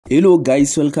Hello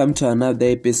guys, welcome to another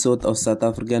episode of South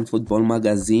African Football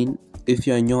Magazine. If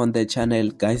you are new on the channel,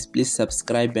 guys, please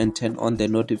subscribe and turn on the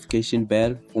notification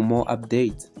bell for more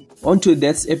updates. On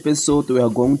today's episode, we are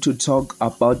going to talk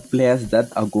about players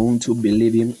that are going to be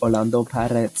leaving Orlando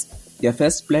Pirates. The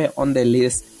first player on the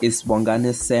list is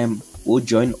Bongani Sam, who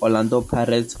joined Orlando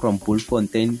Pirates from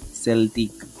Bultfontein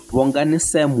Celtic. Bongani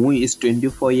Sam, who is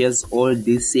 24 years old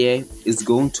this year, is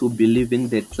going to be leaving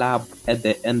the club at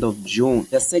the end of June.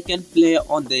 The second player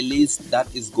on the list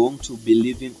that is going to be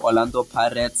leaving Orlando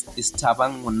Pirates is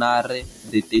Thabang Monare.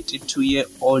 The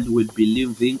 32-year-old will be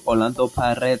leaving Orlando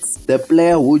Pirates. The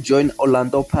player who joined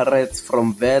Orlando Pirates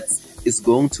from Vets is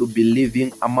going to be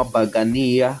leaving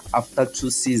Amabagania after 2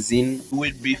 seasons. He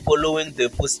will be following the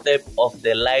footsteps of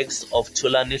the likes of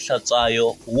Thulani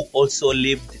Hlatshwayo, who also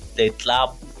left the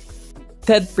club.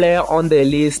 Third player on the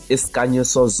list is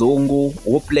Kanyiso Zungu,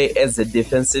 who plays as a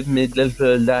defensive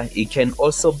midfielder. He can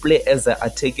also play as an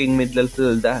attacking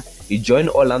midfielder. He joined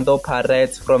Orlando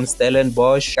Pirates from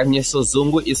Stellenbosch. Kanyiso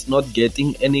Zungu is not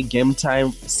getting any game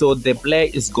time, so the player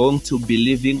is going to be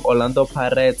leaving Orlando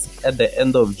Pirates at the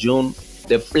end of June.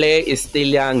 The player is still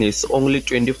young, he's only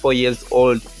 24 years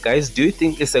old. Guys, do you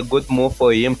think it's a good move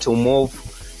for him to move?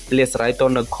 Please write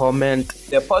on a comment.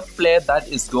 The fourth player that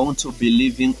is going to be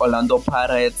leaving Orlando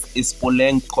Pirates is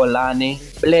Puleng Kolane.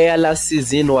 Player last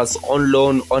season was on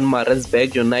loan on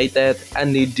Maritzburg United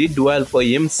and he did well for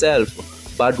himself.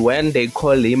 But when they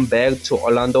called him back to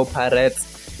Orlando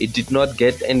Pirates, he did not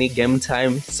get any game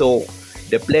time. So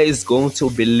the player is going to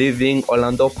be leaving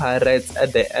Orlando Pirates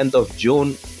at the end of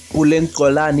June. Puleng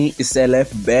Kolane is a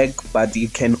left back, but he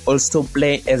can also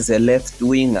play as a left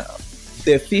winger.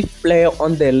 The fifth player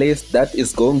on the list that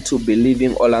is going to be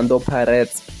leaving Orlando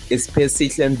Pirates is Percy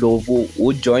Ndlovu,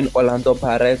 who joined Orlando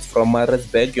Pirates from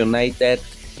Maritzburg United.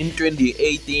 In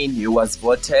 2018, he was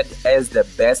voted as the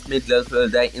best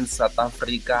midfielder in South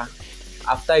Africa.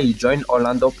 After he joined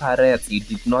Orlando Pirates, he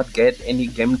did not get any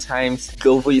game times.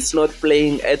 Ndlovu is not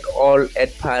playing at all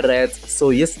at Pirates,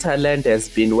 so his talent has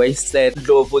been wasted.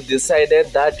 Ndlovu decided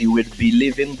that he would be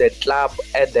leaving the club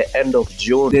at the end of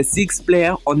June. The sixth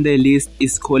player on the list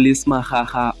is Kolisi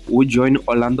Makgakga, who joined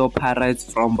Orlando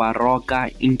Pirates from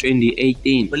Baroka in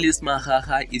 2018. Kolisi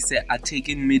Makgakga is an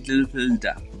attacking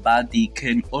midfielder, but he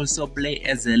can also play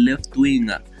as a left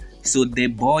winger. So the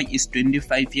boy is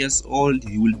 25 years old.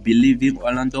 He will be leaving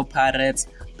Orlando Pirates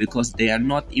because they are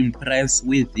not impressed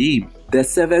with him. The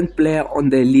seventh player on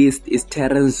the list is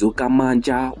Terence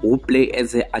Zukamanja, who plays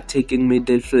as an attacking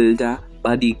midfielder,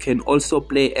 but he can also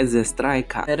play as a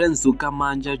striker. Terence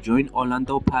Zukamanja joined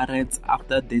Orlando Pirates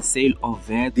after the sale of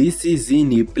Vets. This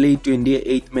season he played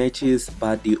 28 matches,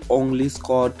 but he only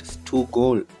scored 2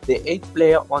 goals. The eighth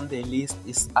player on the list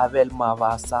is Abel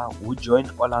Mabasa, who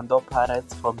joined Orlando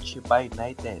Pirates from Chippa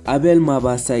United. Abel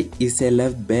Mabasa is a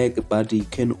left back, but he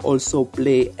can also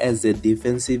play as a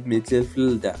defensive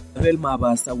midfielder. Abel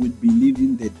Mabasa will be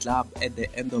leaving the club at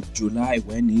the end of July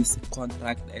when his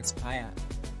contract expires.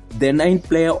 The ninth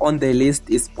player on the list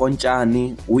is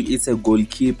Ponchani, who is a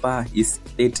goalkeeper. He's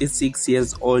 36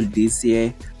 years old this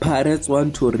year. Pirates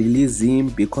want to release him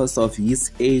because of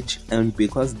his age and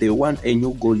because they want a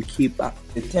new goalkeeper.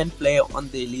 The 10th player on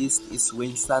the list is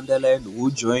Wayne Sunderland,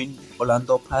 who joined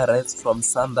Orlando Pirates from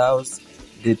Sundowns.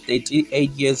 The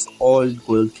 38 years old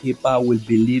goalkeeper will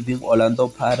be leaving Orlando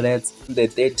Pirates on the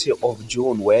 30th of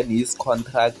June when his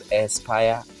contract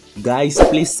expires. Guys,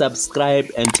 please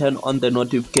subscribe and turn on the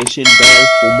notification bell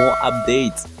for more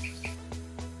updates.